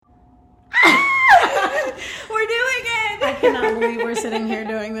cannot believe we're sitting here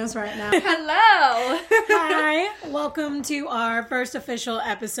doing this right now. Hello! Hi, welcome to our first official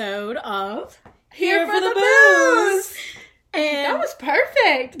episode of Here for the Booze! And that was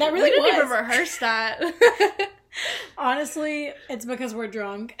perfect! That really we didn't was. even rehearse that. Honestly, it's because we're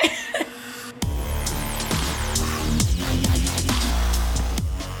drunk.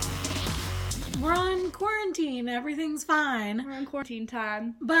 We're on quarantine. Everything's fine. We're in quarantine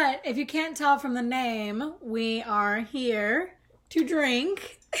time. But if you can't tell from the name, we are here to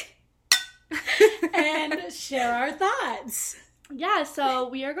drink and share our thoughts. Yeah, so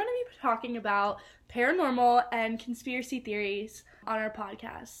we are going to be talking about paranormal and conspiracy theories on our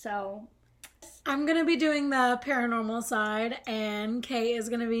podcast. So I'm going to be doing the paranormal side, and Kate is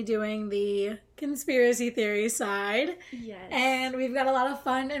going to be doing the conspiracy theory side. yes. And we've got a lot of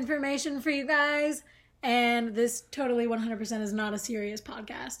fun information for you guys. And this totally 100% is not a serious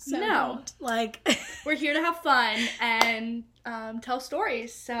podcast. So No. we're here to have fun and tell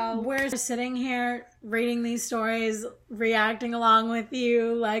stories. So we're sitting here reading these stories, reacting along with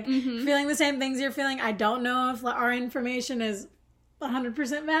you, feeling the same things you're feeling. I don't know if our information is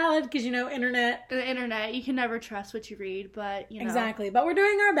 100% valid because, internet. the internet, you can never trust what you read, but, Exactly. But we're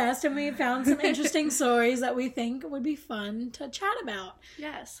doing our best, and we found some interesting stories that we think would be fun to chat about.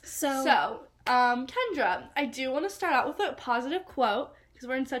 Yes. So, Kendra, I do want to start out with a positive quote because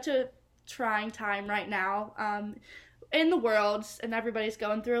we're in such a trying time right now in the world, and everybody's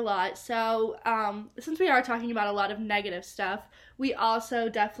going through a lot. So, since we are talking about a lot of negative stuff, we also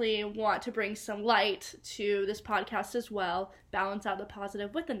definitely want to bring some light to this podcast as well, balance out the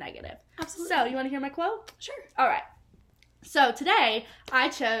positive with the negative. Absolutely. So, you want to hear my quote? Sure. All right. So today, I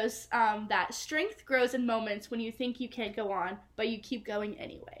chose that strength grows in moments when you think you can't go on, but you keep going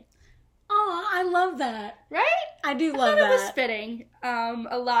anyway. Oh, I love that. Right? I do I love thought that. it was fitting.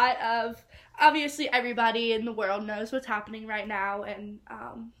 A lot of, obviously everybody in the world knows what's happening right now, and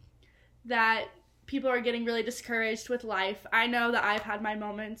that people are getting really discouraged with life. I know that I've had my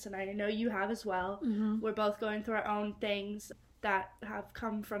moments, and I know you have as well. Mm-hmm. We're both going through our own things that have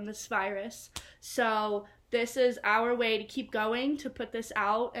come from this virus. So this is our way to keep going, to put this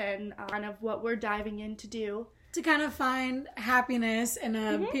out, and kind of what we're diving in to do. To kind of find happiness in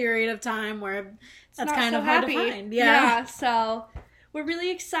a period of time where that's Not kind so of hard happy. to find. Yeah. So we're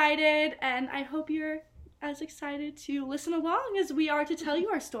really excited, and I hope you're as excited to listen along as we are to tell you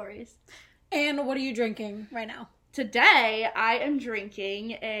our stories. And what are you drinking right now? Today, I am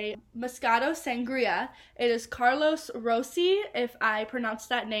drinking a Moscato Sangria. It is Carlos Rossi. If I pronounced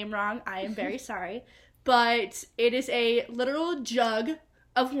that name wrong, I am very sorry. But it is a literal jug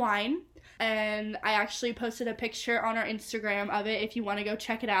of wine. And I actually posted a picture on our Instagram of it if you want to go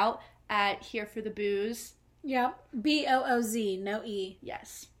check it out at Here for the Booze. Yep. B-O-O-Z, no E.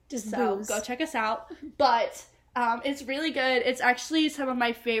 Yes. Just So booze. go check us out. But it's really good. It's actually some of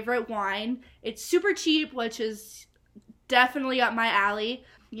my favorite wine. It's super cheap, which is definitely up my alley.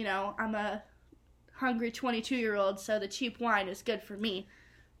 I'm a hungry 22-year-old, so the cheap wine is good for me.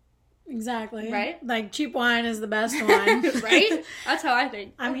 Exactly. Right? Cheap wine is the best wine. Right? That's how I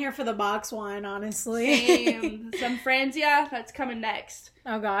think. I'm here for the box wine, honestly. Same. Some Franzia, that's coming next.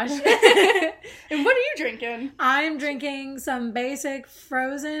 Oh, gosh. And what are you drinking? I'm drinking some basic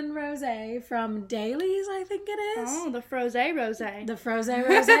frozen rosé from Daly's, I think it is. Oh, the Frosé Rosé. The Frosé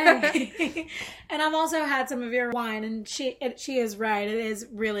Rosé. And I've also had some of your wine, and she is right. It is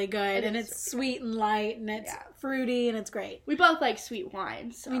really good. And it's sweet and light, and it's fruity, and it's great. We both like sweet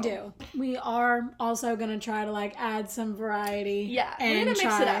wine. So. We do. We are also going to try to, add some variety. Yeah, and we're going to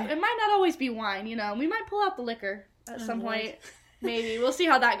mix it up. It might not always be wine, We might pull out the liquor at some point. Maybe. We'll see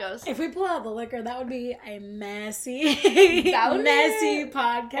how that goes. If we pull out the liquor, that would be a messy, messy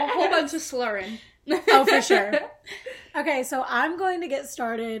podcast. A whole bunch of slurring. Oh, for sure. Okay, so I'm going to get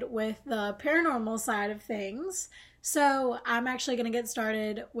started with the paranormal side of things. So I'm actually going to get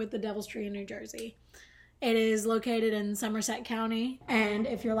started with the Devil's Tree in New Jersey. It is located in Somerset County, and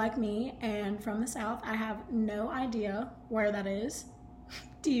if you're like me and from the South, I have no idea where that is.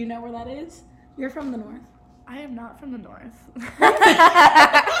 Do you know where that is? You're from the North. I am not from the North.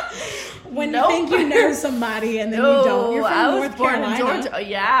 When you think you know somebody and then you don't. You're from North Carolina. In Georgia.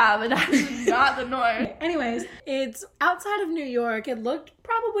 Yeah, but that's not the North. Anyways, it's outside of New York. It looked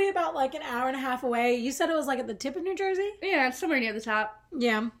probably about an hour and a half away. You said it was at the tip of New Jersey? Yeah, it's somewhere near the top.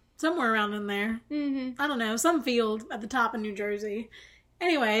 Yeah, somewhere around in there. Mm-hmm. I don't know, some field at the top of New Jersey.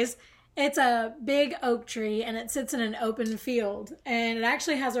 Anyways, it's a big oak tree, and it sits in an open field. And it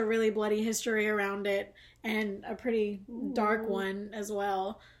actually has a really bloody history around it, and a pretty dark one as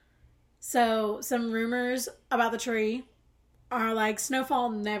well. So, some rumors about the tree are snowfall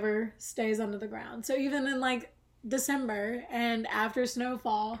never stays under the ground. So, even in December and after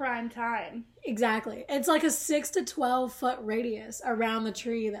snowfall. Prime time. Exactly. It's like a 6 to 12 foot radius around the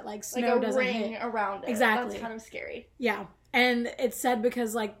tree that like snow like a doesn't ring hit. around it. Exactly. That's kind of scary. Yeah. And it's said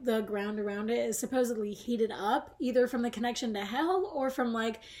because like the ground around it is supposedly heated up either from the connection to hell or from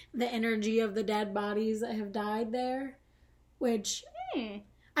like the energy of the dead bodies that have died there. Which,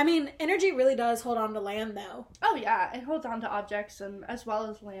 I mean, energy really does hold on to land though. Oh yeah, it holds on to objects and as well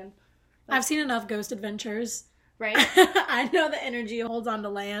as land. Like, I've seen enough Ghost Adventures. Right? I know the energy holds on to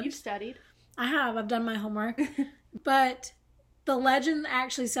land. You've studied. I have. I've done my homework. But the legend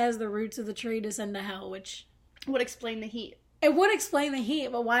actually says the roots of the tree descend to hell, which would explain the heat. It would explain the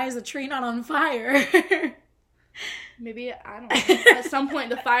heat, but why is the tree not on fire? Maybe, I don't know. At some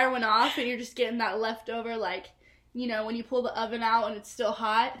point the fire went off and you're just getting that leftover, like, you know, when you pull the oven out and it's still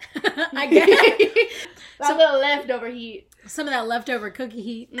hot. I guess. That little leftover heat. Some of that leftover cookie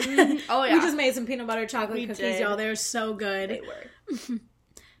heat. Mm-hmm. Oh, yeah. We just made some peanut butter chocolate cookies, did. y'all. They're so good. They were.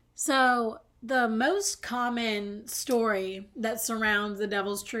 So, the most common story that surrounds the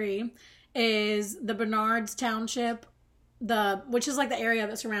Devil's Tree is the Bernards Township, which is like the area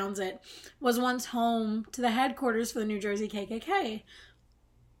that surrounds it, was once home to the headquarters for the New Jersey KKK.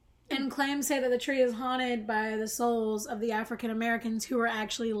 And claims say that the tree is haunted by the souls of the African Americans who were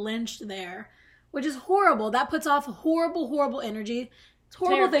actually lynched there, which is horrible. That puts off horrible, horrible energy. It's a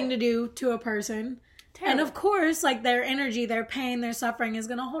horrible thing to do to a person. Terrible. And of course, like their energy, their pain, their suffering is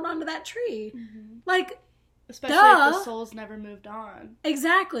going to hold on to that tree. Mm-hmm. Like, especially if the souls never moved on.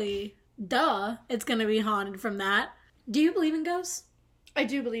 Exactly. Duh. It's going to be haunted from that. Do you believe in ghosts? I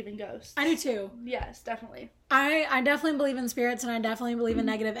do believe in ghosts. I do too. Yes, definitely. I definitely believe in spirits, and I definitely believe in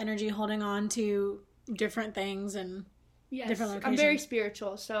negative energy holding on to different things and different locations. I'm very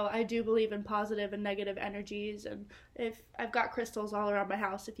spiritual, so I do believe in positive and negative energies, and if I've got crystals all around my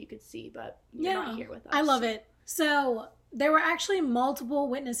house, if you could see, but you're not here with us. I love it. So there were actually multiple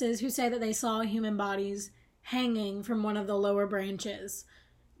witnesses who say that they saw human bodies hanging from one of the lower branches.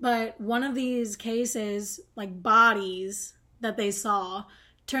 But one of these cases, like bodies that they saw,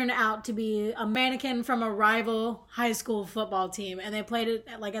 turned out to be a mannequin from a rival high school football team, and they played it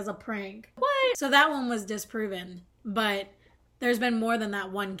like as a prank. What? So that one was disproven, but there's been more than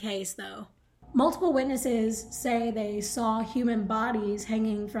that one case though. Multiple witnesses say they saw human bodies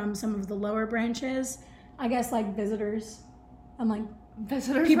hanging from some of the lower branches. I guess like visitors. I'm like,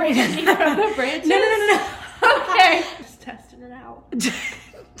 visitors people hanging from the branches? No. Okay. Just testing it out.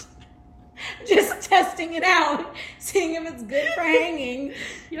 Just testing it out, seeing if it's good for hanging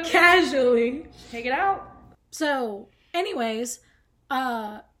casually. Take it out. So, anyways,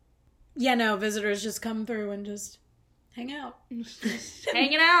 visitors just come through and just hang out. Just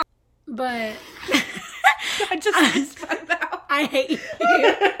hanging out. But I just spun out. I hate you.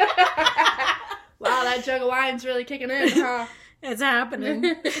 Wow, that jug of wine's really kicking in, huh? It's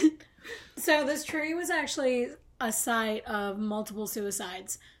happening. So this tree was actually a site of multiple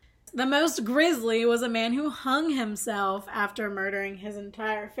suicides. The most grisly was a man who hung himself after murdering his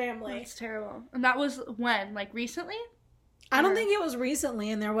entire family. That's terrible. And that was when? Like recently? I don't think it was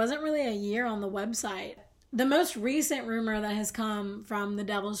recently, and there wasn't really a year on the website. The most recent rumor that has come from the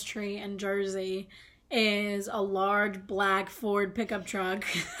Devil's Tree in Jersey is a large black Ford pickup truck.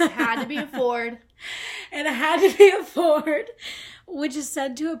 It had to be a Ford. It had to be a Ford, which is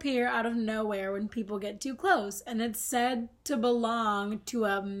said to appear out of nowhere when people get too close. And it's said to belong to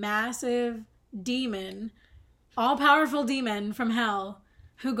a massive demon, all-powerful demon from hell,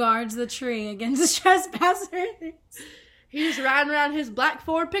 who guards the tree against trespassers. He's riding around his black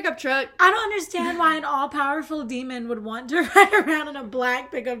Ford pickup truck. I don't understand why an all-powerful demon would want to ride around in a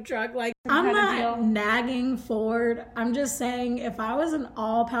black pickup truck. Like, I'm not nagging Ford. I'm just saying, if I was an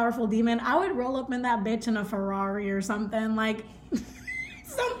all-powerful demon, I would roll up in that bitch in a Ferrari or something. Like,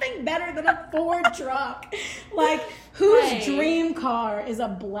 something better than a Ford truck. Like, whose dream car is a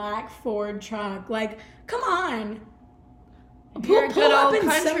black Ford truck? Like, come on. You're a good old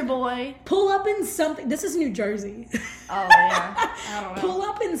country boy. Pull up in something. This is New Jersey. Oh, yeah. I don't know. Pull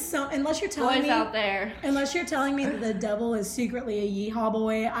up in unless you're telling Boys me out there. Unless you're telling me that the devil is secretly a yeehaw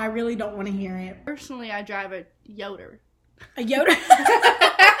boy, I really don't want to hear it. Personally, I drive a Yoder. A Yoder?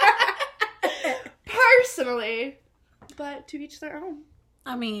 Personally. But to each their own.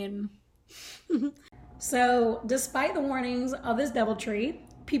 I mean. So, despite the warnings of this devil tree,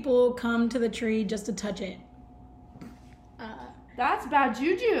 people come to the tree just to touch it. That's bad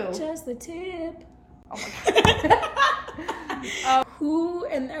juju. Just the tip. Oh my God. Who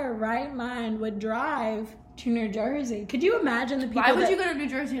in their right mind would drive to New Jersey? Could you imagine the people Why would you go to New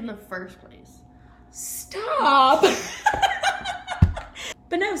Jersey in the first place? Stop!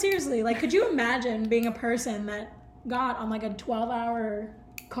 But no, seriously, like, could you imagine being a person that got on like a 12-hour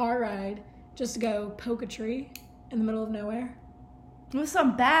car ride just to go poke a tree in the middle of nowhere? With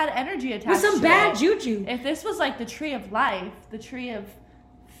some bad energy attached With some to bad it. juju. If this was like the tree of life, the tree of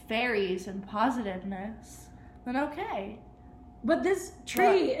fairies and positiveness, then okay. But this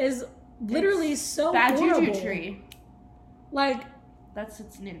tree is literally so bad horrible. juju tree. Like, that's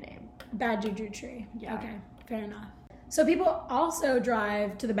its new name. bad juju tree. Yeah. Okay, fair enough. So people also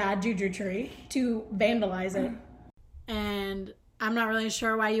drive to the bad juju tree to vandalize it. And I'm not really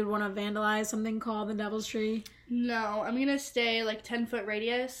sure why you'd want to vandalize something called the Devil's Tree. No, I'm gonna stay like 10-foot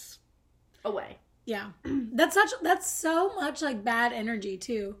radius away. Yeah. That's so much like bad energy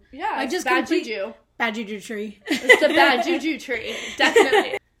too. Yeah, like it's just bad juju. Bad juju tree. It's a bad juju tree,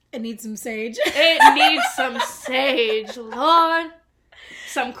 definitely. It needs some sage. It needs some sage, Lord.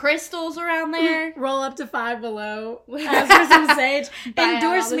 Some crystals around there. Roll up to Five Below. Ask for some sage. Buy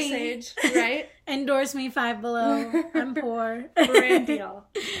Endorse all the me. sage, right? Endorse me, Five Below. I'm poor. Brand deal.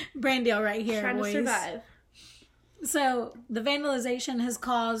 Brand deal right here, Trying boys. to survive. So, the vandalization has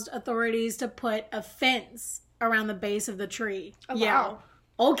caused authorities to put a fence around the base of the tree. Oh, yeah. wow.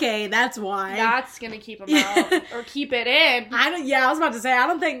 Okay, that's why. That's gonna keep them out. Or keep it in. I was about to say, I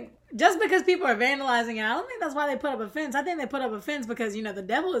don't think, just because people are vandalizing it, I don't think that's why they put up a fence. I think they put up a fence because, you know, the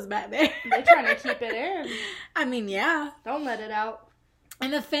devil is back there. They're trying to keep it in. I mean, yeah. Don't let it out.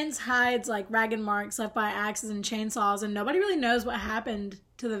 And the fence hides, like, ragged marks left by axes and chainsaws, and nobody really knows what happened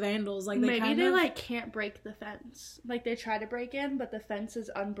to the vandals. Like, Maybe they like, can't break the fence. Like, they try to break in, but the fence is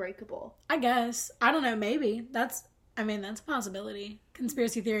unbreakable. I guess. I don't know, maybe. That's a possibility.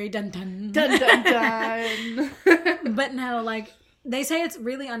 Conspiracy theory, dun dun. Dun, dun, dun. But no, like, they say it's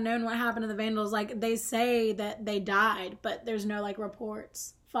really unknown what happened to the vandals. Like, they say that they died, but there's no, like,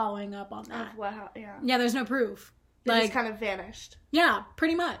 reports following up on that. Yeah. Yeah, there's no proof. They Like, just kind of vanished. yeah,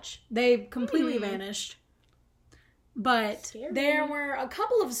 pretty much. They completely vanished. But Scary. there were a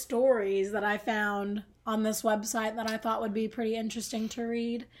couple of stories that I found on this website that I thought would be pretty interesting to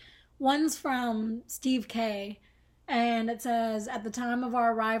read. One's from Steve K. And it says, at the time of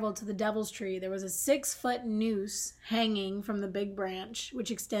our arrival to the Devil's Tree, there was a 6-foot noose hanging from the big branch,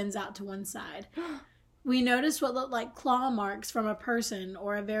 which extends out to one side. We noticed what looked like claw marks from a person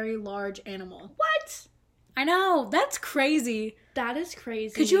or a very large animal. What? I know, that's crazy. That is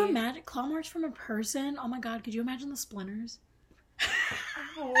crazy. Could you imagine claw marks from a person? Oh my god, could you imagine the splinters?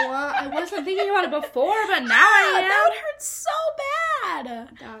 Oh, I wasn't thinking about it before, but now I am. That would hurt so bad.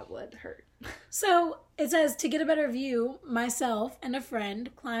 That would hurt. So it says, to get a better view, myself and a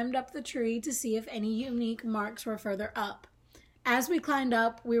friend climbed up the tree to see if any unique marks were further up. As we climbed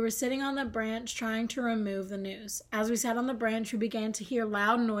up, we were sitting on the branch trying to remove the noose. As we sat on the branch, we began to hear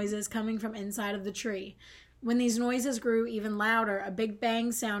loud noises coming from inside of the tree. When these noises grew even louder, a big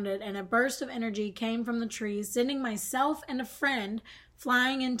bang sounded and a burst of energy came from the tree, sending myself and a friend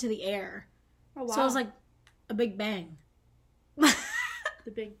flying into the air. Oh, wow. So it was like a big bang. The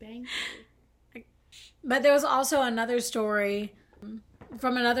Big Bang Theory. But there was also another story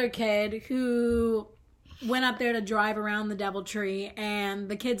from another kid who went up there to drive around the Devil Tree, and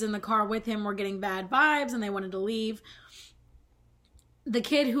the kids in the car with him were getting bad vibes and they wanted to leave. The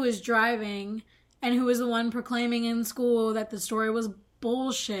kid who was driving and who was the one proclaiming in school that the story was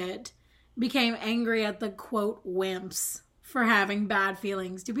bullshit became angry at the, quote, wimps for having bad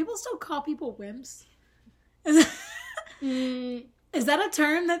feelings. Do people still call people wimps? Is that a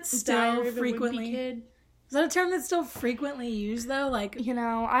term that's still frequently... Is that a term that's still frequently used, though? Like, You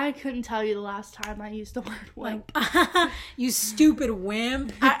know, I couldn't tell you the last time I used the word wimp. like, you stupid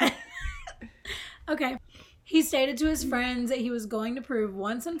wimp. Okay. He stated to his friends that he was going to prove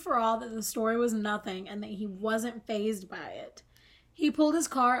once and for all that the story was nothing and that he wasn't fazed by it. He pulled his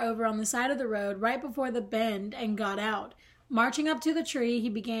car over on the side of the road right before the bend and got out. Marching up to the tree, he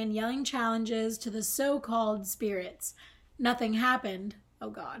began yelling challenges to the so-called spirits. Nothing happened. Oh,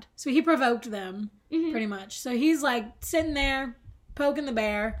 God. So he provoked them, pretty much. So he's, like, sitting there, poking the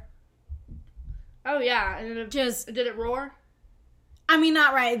bear. Oh, yeah. And did it roar? I mean,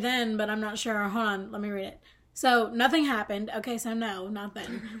 not right then, but I'm not sure. Hold on. Let me read it. So, nothing happened. Okay, so no,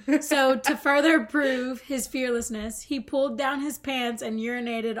 nothing. So, to further prove his fearlessness, he pulled down his pants and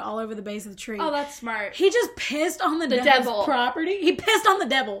urinated all over the base of the tree. Oh, that's smart. He just pissed on the devil's devil. property. He pissed on the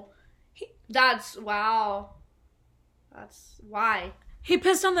devil. Wow. That's why. He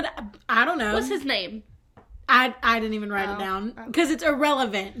pissed on the... I don't know. What's his name? I didn't even write it down. Because it's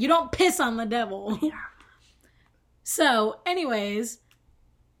irrelevant. You don't piss on the devil. Yeah. So, anyways...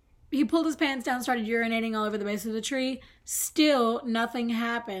 He pulled his pants down, started urinating all over the base of the tree. Still, nothing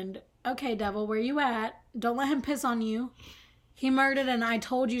happened. Okay, devil, where you at? Don't let him piss on you. He murdered an "I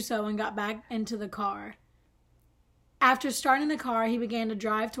told you so" and got back into the car. After starting the car, he began to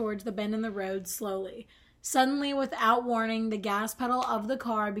drive towards the bend in the road slowly. Suddenly, without warning, the gas pedal of the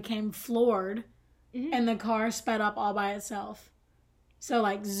car became floored, and the car sped up all by itself. So,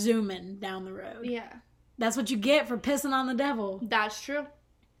 like, zooming down the road. Yeah. That's what you get for pissing on the devil. That's true.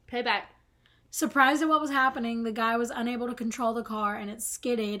 Payback. Surprised at what was happening, the guy was unable to control the car, and it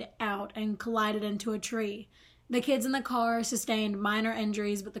skidded out and collided into a tree. The kids in the car sustained minor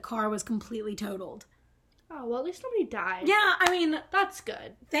injuries, but the car was completely totaled. Oh, well, at least nobody died. Yeah, I mean, That's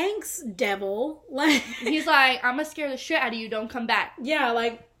good. thanks, devil. Like, He's like, I'm gonna scare the shit out of you, don't come back. yeah,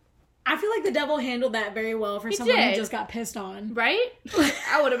 like, I feel like the devil handled that very well for someone who did. just got pissed on. Right?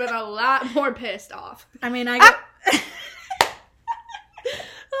 I would have been a lot more pissed off. I mean, I get...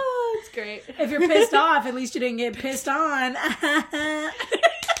 Oh, it's great. If you're pissed off, at least you didn't get pissed on.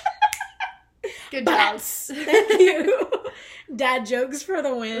 Good job. Thank you. Dad jokes for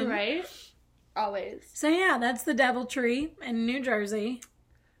the win. Right? Always. So yeah, that's the Deviltree in New Jersey.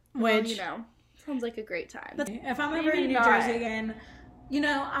 Which, Well, sounds like a great time. if I'm ever Maybe in New not. Jersey again,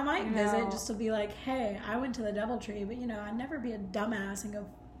 I might No. visit just to be like, hey, I went to the Deviltree, but I'd never be a dumbass and go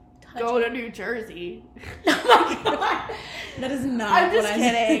touch Go it. to New Jersey. Oh my god. That is not I'm what just I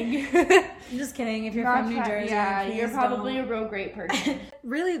kidding. said. I'm just kidding. If you're from New Jersey, Yeah, please you're probably don't. a real great person.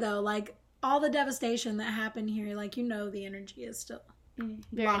 Really though, like all the devastation that happened here, like the energy is still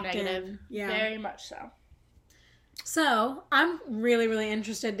Very locked negative. in. Yeah. Very much so. So, I'm really, really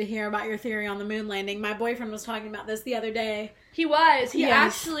interested to hear about your theory on the moon landing. My boyfriend was talking about this the other day. He was. He Yes.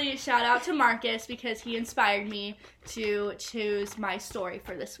 actually, shout out to Marcus because he inspired me to choose my story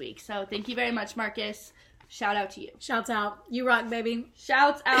for this week. So thank you very much, Marcus. Shout out to you. Shouts out. You rock, baby.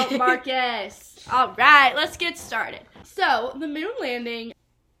 Shouts out, Marcus. All right, let's get started. So the moon landing,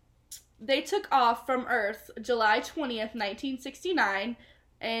 they took off from Earth July 20th, 1969.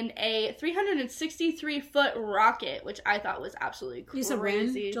 In a 363-foot rocket, which I thought was absolutely crazy. You said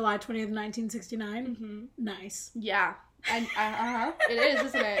when? July 20th, 1969? Mm-hmm. Nice. Yeah. And, it is,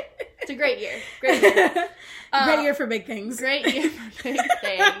 isn't it? It's a great year. Great year. Great year for big things. Great year for big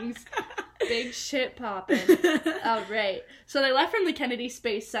things. Big shit popping. All right. So they left from the Kennedy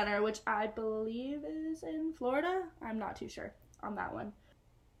Space Center, which I believe is in Florida. I'm not too sure on that one.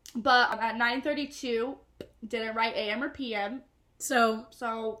 But at 9:32, didn't write AM or PM. So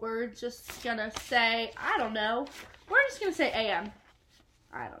we're just gonna say, I don't know. We're just gonna say AM.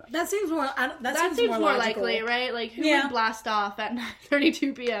 I don't know. that seems more. That seems more logical. likely, right? Like, who Yeah. would blast off at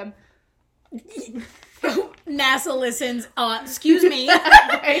 9:32 p.m.? NASA listens. Excuse me.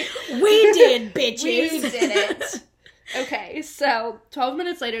 Right? We did, bitches. We did it. Okay, so 12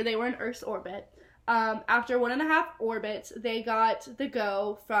 minutes later, they were in Earth's orbit. After 1.5 orbits, they got the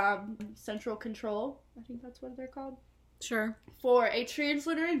go from Central Control. I think that's what they're called. Sure. For a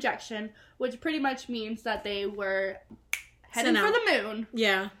translunar injection, which pretty much means that they were heading Sent for out. the moon.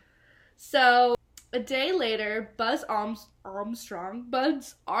 Yeah. So, a day later, Buzz Armstrong.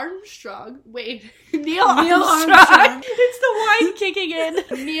 Wait, Neil Armstrong. Armstrong. It's the wine kicking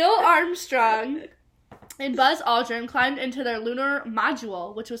in. Neil Armstrong and Buzz Aldrin climbed into their lunar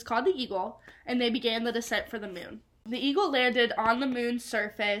module, which was called the Eagle, and they began the descent for the moon. The Eagle landed on the moon's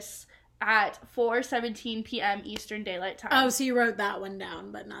surface at 4:17 p.m. Eastern Daylight Time. Oh, so you wrote that one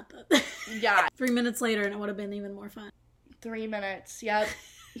down, but not the... Yeah. 3 minutes later, and it would have been even more fun. 3 minutes, yep.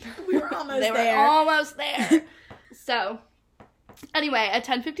 We were almost They there. were almost there. So, anyway, at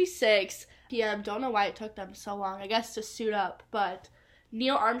 10:56 p.m., don't know why it took them so long, I guess to suit up, but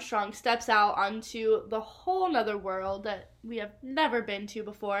Neil Armstrong steps out onto the whole nother world that we have never been to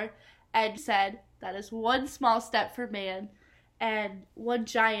before and said, that is one small step for man and one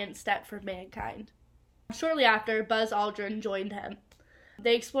giant step for mankind. Shortly after, Buzz Aldrin joined him.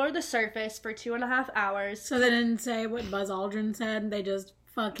 They explored the surface for 2.5 hours. So they didn't say what Buzz Aldrin said. They just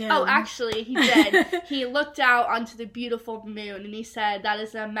fuck him. Oh, actually, he did. He looked out onto the beautiful moon and he said that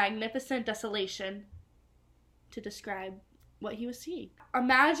is a magnificent desolation to describe what he was seeing.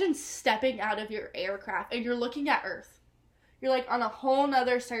 Imagine stepping out of your aircraft and you're looking at Earth. You're like on a whole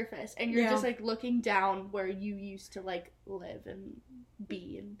nother surface and you're just like looking down where you used to like live and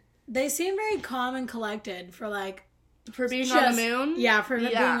be. And They seem very calm and collected for like... for being on the moon? Yeah, for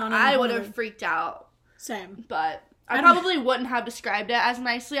being on a I whole would other- have freaked out. Same. But I probably wouldn't have described it as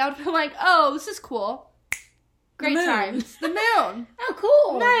nicely. I would have been like, oh, this is cool. Great moon. times. The moon. Oh,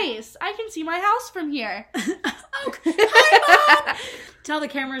 cool. Nice. I can see my house from here. Okay. Hi, Mom. Tell the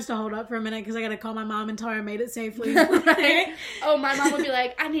cameras to hold up for a minute because I gotta call my mom and tell her I made it safely. Right? Oh, my mom would be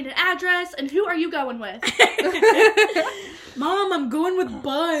like, I need an address, and who are you going with? Mom, I'm going with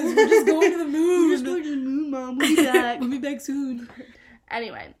Buzz. We're just going to the moon. We're just going to the moon, Mom. We'll be back. We'll be back soon.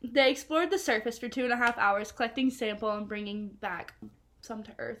 Anyway, they explored the surface for 2.5 hours, collecting sample and bringing back some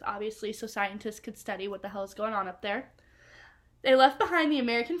to Earth, obviously, so scientists could study what the hell is going on up there. They left behind the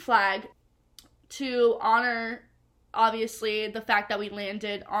American flag to honor, obviously, the fact that we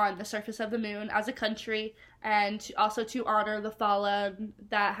landed on the surface of the moon as a country, and also to honor the fallen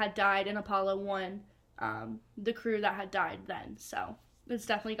that had died in Apollo 1, the crew that had died then. So it's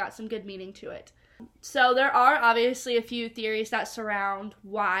definitely got some good meaning to it. So there are obviously a few theories that surround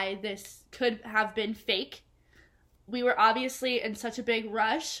why this could have been fake. We were obviously in such a big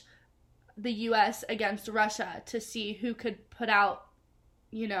rush, the US against Russia, to see who could put out,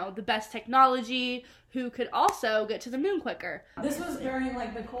 you know, the best technology, who could also get to the moon quicker. This was during,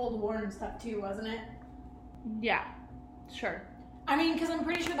 like, the Cold War and stuff, too, wasn't it? Yeah, sure. I mean, because I'm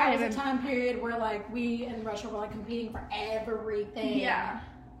pretty sure that was a time period where, like, we and Russia were, like, competing for everything. Yeah.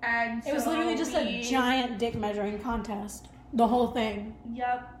 And it was literally just a giant dick measuring contest. The whole thing.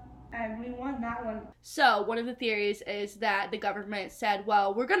 Yep. And we won that one. So, one of the theories is that the government said,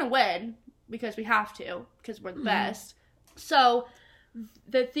 well, we're going to win because we have to, because we're the best. So,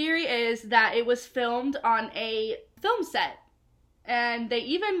 the theory is that it was filmed on a film set. And they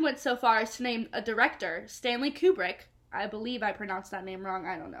even went so far as to name a director, Stanley Kubrick. I believe I pronounced that name wrong.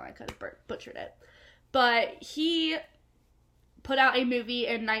 I don't know. I could have butchered it. But he put out a movie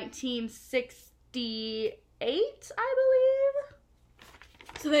in 1968, I believe.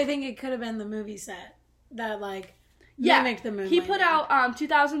 So they think it could have been the movie set that, like, mimicked the moon. He put out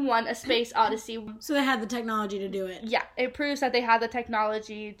 2001, A Space Odyssey. So they had the technology to do it. Yeah, it proves that they had the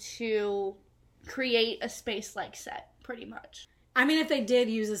technology to create a space-like set, pretty much. I mean, if they did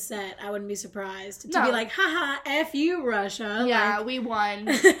use a set, I wouldn't be surprised. To be like, haha, F you, Russia. Yeah, like, we won.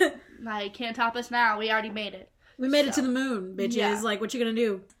 Like, can't top us now. We already made it. We made it to the moon, bitches. Yeah. Like, what you gonna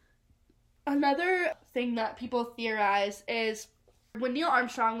do? Another thing that people theorize is when Neil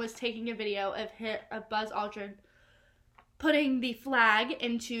Armstrong was taking a video of Buzz Aldrin putting the flag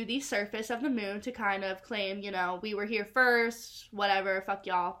into the surface of the moon to kind of claim, you know, we were here first, whatever, fuck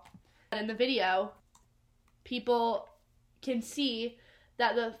y'all. And in the video, people can see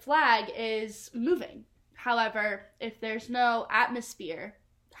that the flag is moving. However, if there's no atmosphere,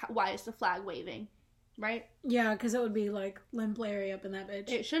 why is the flag waving? Right? Yeah, because it would be, like, Limp Larry up in that bitch.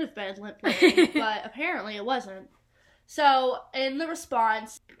 It should have been Limp Larry, but apparently it wasn't. So, in the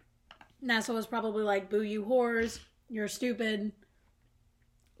response, NASA was probably like, boo you whores, you're stupid.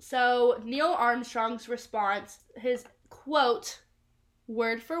 So, Neil Armstrong's response, his quote,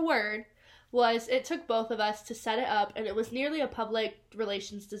 word for word, was, "It took both of us to set it up, and it was nearly a public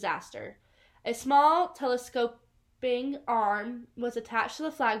relations disaster. A small telescoping arm was attached to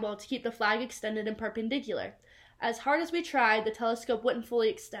the flagpole to keep the flag extended and perpendicular. As hard as we tried, the telescope wouldn't fully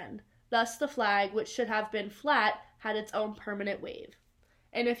extend. Thus, the flag, which should have been flat, had its own permanent wave."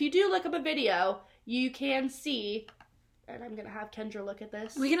 And if you do look up a video, you can see, and I'm going to have Kendra look at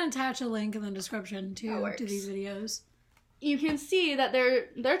this. We can attach a link in the description, to these videos. You can see that they're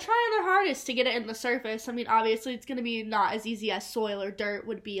trying their hardest to get it in the surface. I mean, obviously, it's going to be not as easy as soil or dirt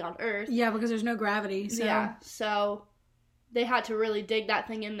would be on Earth. Yeah, because there's no gravity. So. Yeah, so they had to really dig that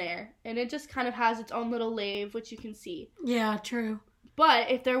thing in there. And it just kind of has its own little lathe, which you can see. Yeah, true.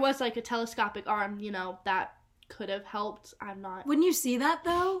 But if there was, like, a telescopic arm, you know, that could have helped. I'm not... Wouldn't you see that,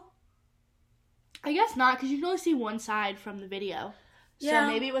 though? I guess not, because you can only see one side from the video. Yeah.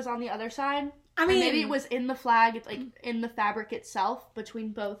 So maybe it was on the other side. I mean... Or maybe it was in the flag, it's like in the fabric itself,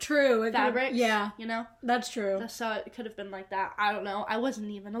 between both fabrics. Yeah. You know? That's true. So it could have been like that. I don't know. I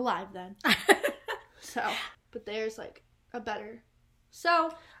wasn't even alive then. So, but there's, like, a better...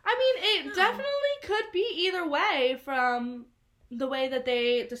 So, I mean, it definitely could be either way from the way that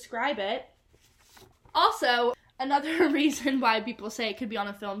they describe it. Also, another reason why people say it could be on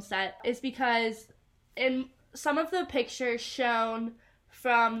a film set is because in some of the pictures shown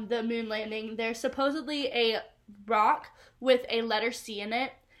from the moon landing, there's supposedly a rock with a letter C in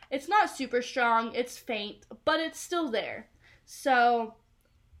it. It's not super strong, it's faint, but it's still there. So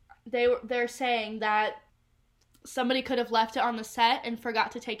they're saying that somebody could have left it on the set and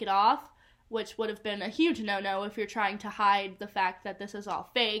forgot to take it off, which would have been a huge no-no if you're trying to hide the fact that this is all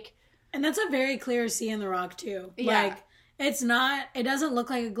fake. And that's a very clear C in the rock, too. Yeah. Like, it's not, it doesn't look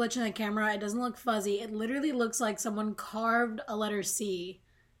like a glitch in the camera. It doesn't look fuzzy. It literally looks like someone carved a letter C.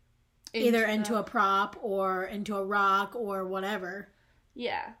 Either into a prop or into a rock or whatever.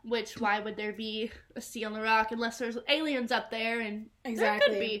 Yeah, which, why would there be a sea on the rock unless there's aliens up there? And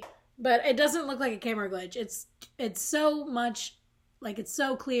exactly. There could be. But it doesn't look like a camera glitch. It's so much, like, it's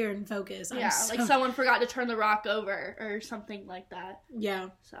so clear and focused. Yeah, like someone forgot to turn the rock over or something like that. Yeah.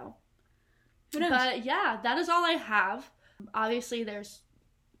 So. Who knows? But yeah, that is all I have. Obviously, there's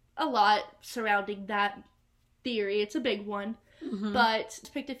a lot surrounding that theory. It's a big one. Mm-hmm. But I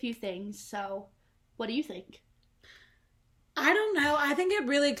picked a few things. So, what do you think? I don't know. I think it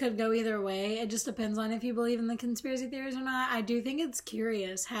really could go either way. It just depends on if you believe in the conspiracy theories or not. I do think it's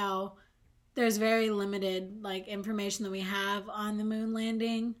curious how there's very limited, like, information that we have on the moon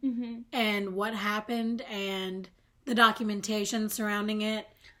landing and what happened and the documentation surrounding it.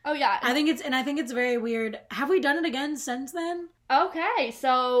 Oh, yeah. I think it's very weird. Have we done it again since then? Okay,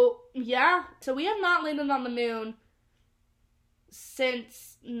 so, yeah. So, we have not landed on the moon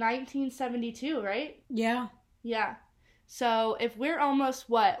since 1972, right? Yeah. Yeah. So, if we're almost,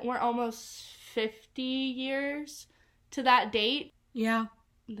 we're almost 50 years to that date. Yeah.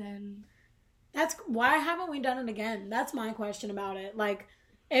 Then. Why haven't we done it again? That's my question about it. Like,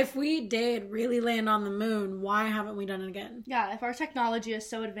 if we did really land on the moon, why haven't we done it again? Yeah, if our technology is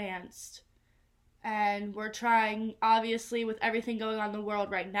so advanced and we're trying, obviously, with everything going on in the world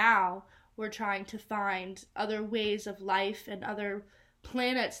right now, we're trying to find other ways of life and other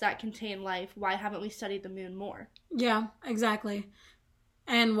planets that contain life. Why haven't we studied the moon more? Yeah, exactly.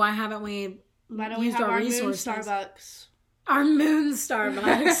 And why haven't we Why don't we used have our resources? moon Starbucks? Our moon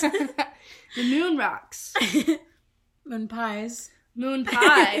Starbucks. The moon rocks. Moon pies. Moon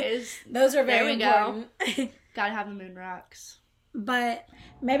pies. Those are very important. Go. Gotta have the moon rocks. But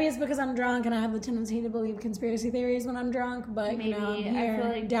maybe it's because I'm drunk and I have the tendency to believe conspiracy theories when I'm drunk. But, maybe. I'm here I feel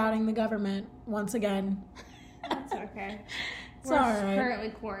like doubting the government once again. That's okay. It's We're all right. currently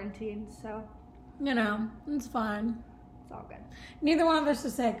quarantined, so It's fine. it's all good. Neither one of us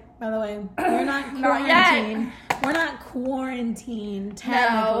is sick, by the way. We're not Not yet. quarantined. We're not quarantined,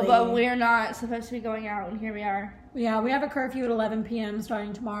 technically. No, but we're not supposed to be going out, and here we are. Yeah, we have a curfew at 11 p.m.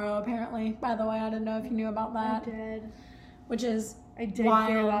 starting tomorrow, apparently. By the way, I didn't know if you knew about that. I did. Which is I did wild.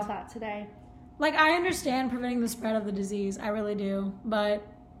 hear about that today. Like, I understand preventing the spread of the disease. I really do. But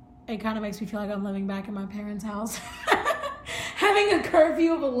it kind of makes me feel like I'm living back in my parents' house. Having a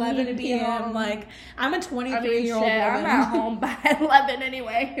curfew of 11 p.m. Like, I'm a 23-year-old woman. I'm at home by 11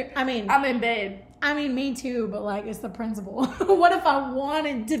 anyway. I mean, I'm in bed. I mean, me too, but, like, it's the principle. What if I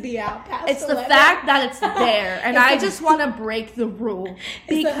wanted to be out past It's 11? the fact that it's there, and I just want to break the rule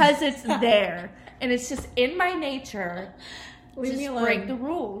because it's there, and it's just in my nature. Leave me Just alone. break the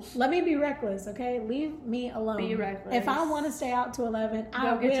rules. Let me be reckless, okay? Leave me alone. Be reckless. If I want to stay out to 11, I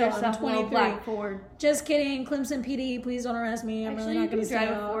Go will. get I'm yourself a little 23. black Ford. Just kidding. Clemson PD, please don't arrest me. I'm Actually, really not you going do to stay drive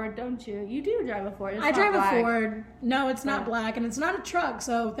a out. Ford, don't you? You do drive a Ford. It's I not drive black. a Ford. No, it's not Oh. black, and it's not a truck,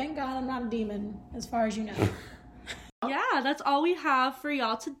 so thank God I'm not a demon, as far as you know. Yeah, that's all we have for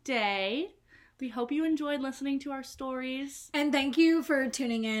y'all today. We hope you enjoyed listening to our stories. And thank you for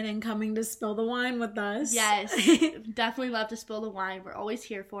tuning in and coming to spill the wine with us. Yes, definitely love to spill the wine. We're always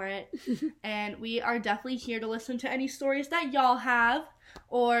here for it. And we are definitely here to listen to any stories that y'all have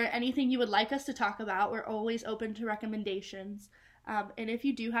or anything you would like us to talk about. We're always open to recommendations. And if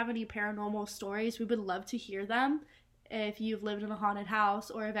you do have any paranormal stories, we would love to hear them. If you've lived in a haunted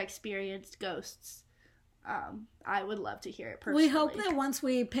house or have experienced ghosts, I would love to hear it personally. We hope that once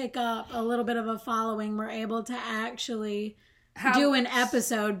we pick up a little bit of a following, we're able to actually do an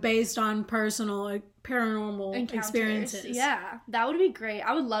episode based on personal paranormal Encounters. experiences. Yeah, that would be great.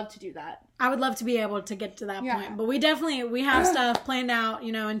 I would love to do that. I would love to be able to get to that Yeah. point. But we have stuff planned out,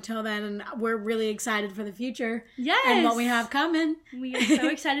 until then, and we're really excited for the future. Yes. And what we have coming. We are so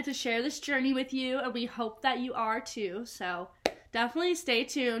excited to share this journey with you, and we hope that you are too. So definitely stay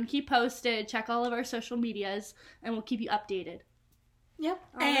tuned, keep posted, check all of our social medias, and we'll keep you updated. Yep.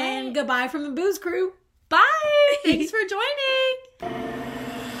 All And right. goodbye from the Booze Crew. Bye! Thanks for joining!